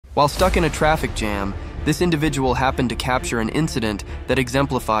While stuck in a traffic jam, this individual happened to capture an incident that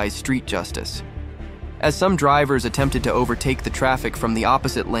exemplifies street justice. As some drivers attempted to overtake the traffic from the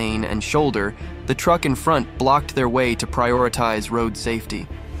opposite lane and shoulder, the truck in front blocked their way to prioritize road safety.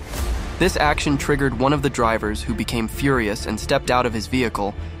 This action triggered one of the drivers, who became furious and stepped out of his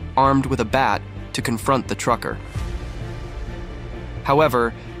vehicle, armed with a bat, to confront the trucker.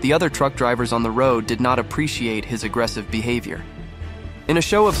 However, the other truck drivers on the road did not appreciate his aggressive behavior. In a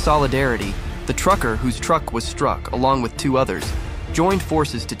show of solidarity, the trucker, whose truck was struck along with two others, joined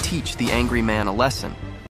forces to teach the angry man a lesson.